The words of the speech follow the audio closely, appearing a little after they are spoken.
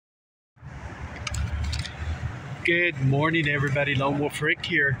Good morning, everybody. Lone Wolf Rick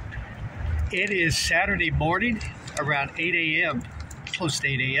here. It is Saturday morning around 8 a.m., close to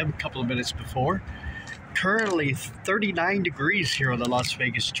 8 a.m., a couple of minutes before. Currently 39 degrees here on the Las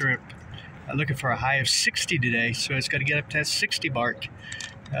Vegas Strip. I'm looking for a high of 60 today, so it's going to get up to that 60 mark.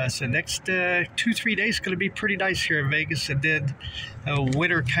 So next 2-3 days is going to be pretty nice here in Vegas, and then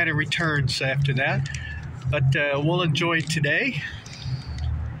winter kind of returns after that. But we'll enjoy today.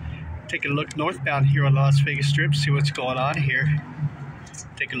 Taking a look northbound here on the Las Vegas Strip, see what's going on here.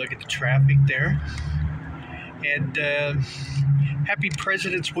 Take a look at the traffic there. And happy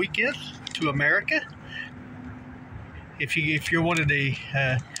President's Weekend to America. If you're one of the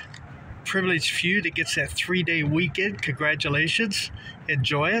privileged few that gets that 3-day weekend, congratulations.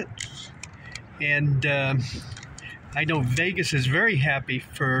 Enjoy it. And I know Vegas is very happy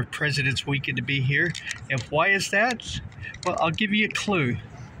for President's Weekend to be here. And why is that? Well, I'll give you a clue.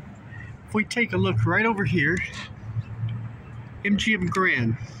 If we take a look right over here, MGM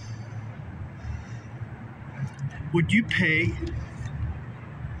Grand, would you pay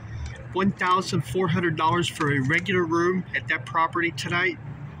 $1,400 for a regular room at that property tonight?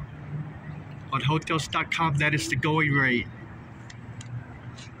 On Hotels.com, that is the going rate.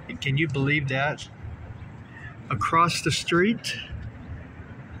 And can you believe that? Across the street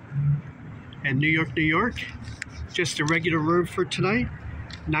in New York, just a regular room for tonight,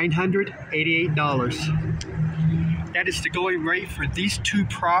 $988. That is the going rate for these two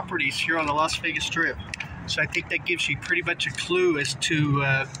properties here on the Las Vegas Strip. So I think that gives you pretty much a clue as to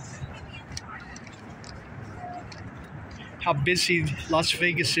how busy Las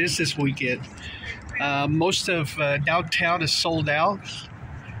Vegas is this weekend. Most of downtown is sold out.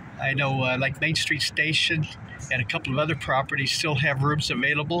 I know like Main Street Station and a couple of other properties still have rooms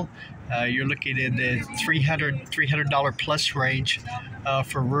available. You're looking in the $300 plus range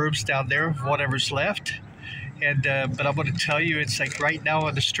for rooms down there, whatever's left. And but I want to tell you, it's like right now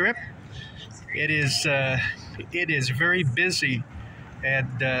on the Strip, it is very busy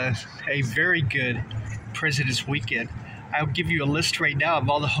and a very good President's Weekend. I'll give you a list right now of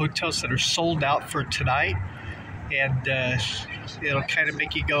all the hotels that are sold out for tonight, and it'll kind of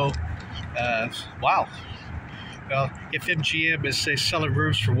make you go, wow. Well, if MGM is selling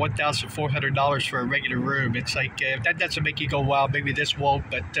rooms for $1,400 for a regular room, it's like, that doesn't make you go, wow, maybe this won't,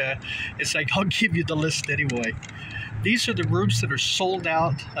 but it's like, I'll give you the list anyway. These are the rooms that are sold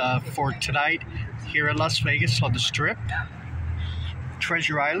out for tonight here in Las Vegas on the Strip.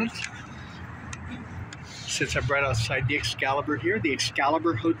 Treasure Island, since I'm right outside the Excalibur here, the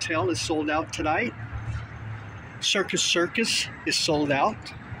Excalibur Hotel is sold out tonight. Circus is sold out.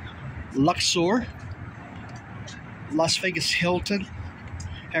 Luxor, Las Vegas Hilton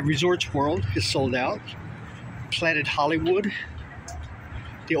at Resorts World is sold out. Planet Hollywood,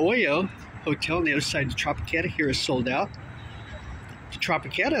 the Oyo Hotel on the other side of the Tropicana here is sold out. The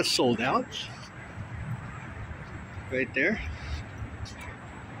Tropicana is sold out. Right there.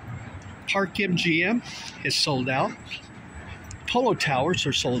 Park MGM is sold out. Polo Towers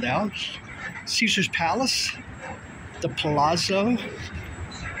are sold out. Caesars Palace, the Palazzo,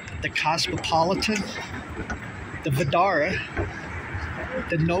 the Cosmopolitan, the Vdara,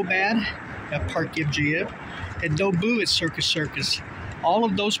 the Nomad at Park MGM, and Nobu at Circus. All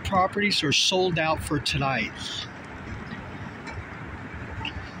of those properties are sold out for tonight.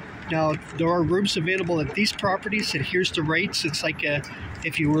 Now, there are rooms available at these properties, and here's the rates. It's like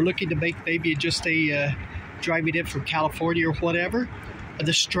if you were looking to make maybe just a driving in from California or whatever.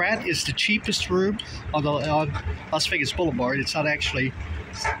 The Strat is the cheapest room on Las Vegas Boulevard. It's not actually,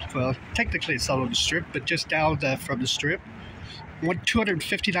 well, technically it's not on the Strip, but just down from the Strip.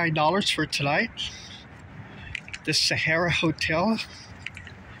 $259 for tonight. The Sahara Hotel,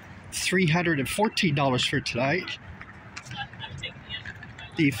 $314 for tonight.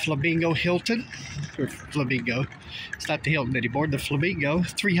 The Flamingo Hilton, or Flamingo, it's not the Hilton anymore, the Flamingo,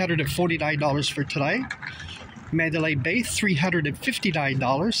 $349 for tonight. Mandalay Bay,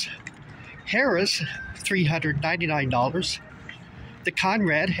 $359. Harrah's, $399. The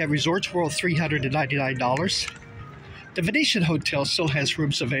Conrad at Resorts World, $399. The Venetian Hotel still has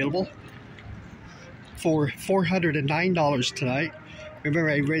rooms available for $409 tonight. Remember,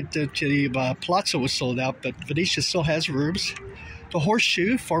 I read the Palazzo was sold out, but Venetian still has rooms. The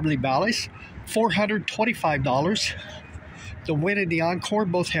Horseshoe, formerly Bally's, $425. The Wynn and the Encore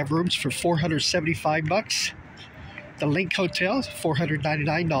both have rooms for $475. The Link Hotel,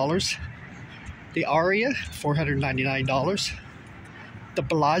 $499. The Aria, $499. The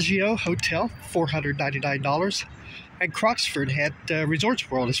Bellagio Hotel, $499. And Croxford at Resorts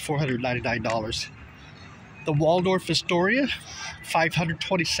World is $499. The Waldorf Astoria,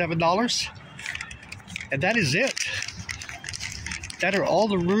 $527. And that is it. That are all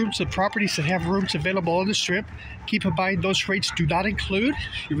the rooms and properties that have rooms available on the Strip. Keep in mind, those rates do not include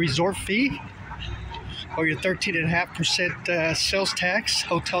your resort fee or your 13.5% sales tax,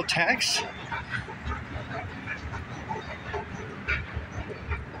 hotel tax.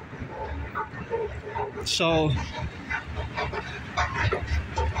 So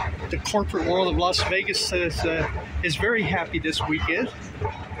the corporate world of Las Vegas is very happy this weekend.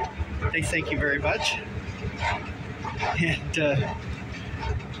 They thank you very much. And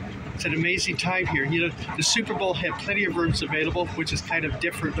it's an amazing time here. You know, the Super Bowl had plenty of rooms available, which is kind of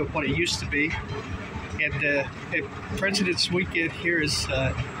different than what it used to be. And President's Weekend here is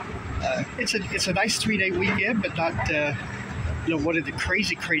it's a nice 3-day weekend, but not you know, one of the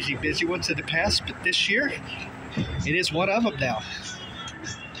crazy busy ones in the past. But this year, it is one of them now.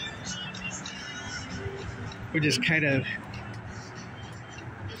 We're just kind of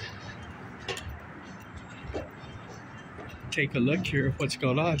take a look here at what's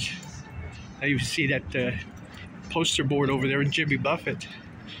going on. Now you see that poster board over there in Jimmy Buffett.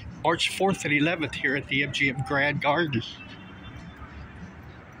 March 4th and 11th here at the MGM Grand Garden.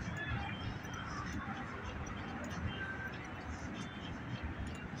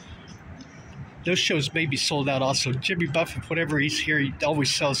 Those shows may be sold out also. Jimmy Buffett, whenever he's here, he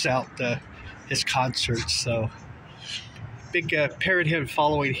always sells out his concerts. So big Parrot Head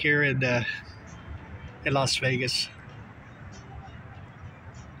following here in Las Vegas.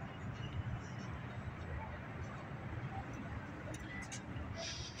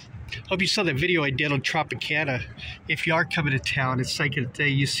 Hope you saw that video I did on Tropicana. If you are coming to town, it's like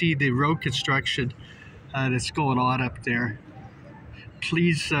you see the road construction that's going on up there.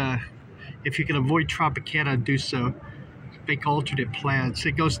 Please, if you can avoid Tropicana, do so. Make alternate plans.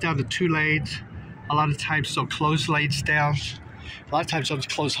 It goes down to 2 lanes. A lot of times they'll close lanes down. A lot of times they'll just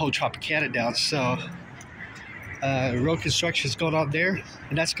close whole Tropicana down. So road construction is going on there,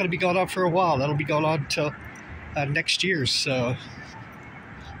 and that's going to be going on for a while. That'll be going on until next year. So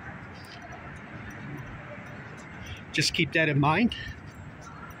just keep that in mind.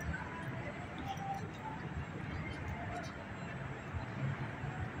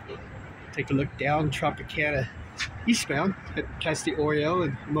 Take a look down Tropicana eastbound at Casa de Oreo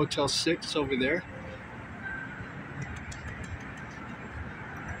and Motel 6 over there.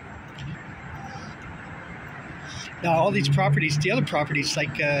 Now all these properties, the other properties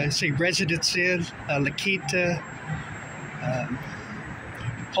like say Residence Inn, La Quinta,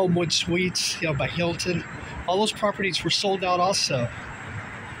 Homewood Suites, you know, by Hilton, all those properties were sold out also.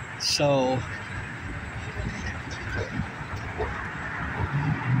 So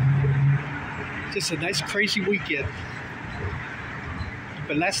just a nice crazy weekend.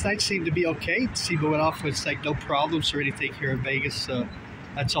 But last night seemed to be okay. SEMA went off with like no problems or anything here in Vegas, so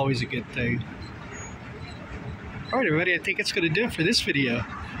that's always a good thing. All right, everybody, I think it's going to do it for this video.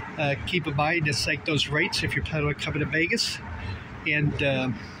 Keep in mind, it's like those rates if you're planning on coming to Vegas. And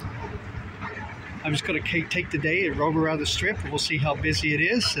I'm just going to take the day and roam around the Strip, and we'll see how busy it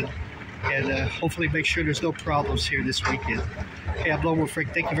is, and hopefully make sure there's no problems here this weekend. Hey, I'm Lone Wolf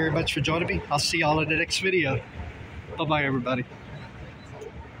Rick. Thank you very much for joining me. I'll see y'all in the next video. Bye-bye, everybody.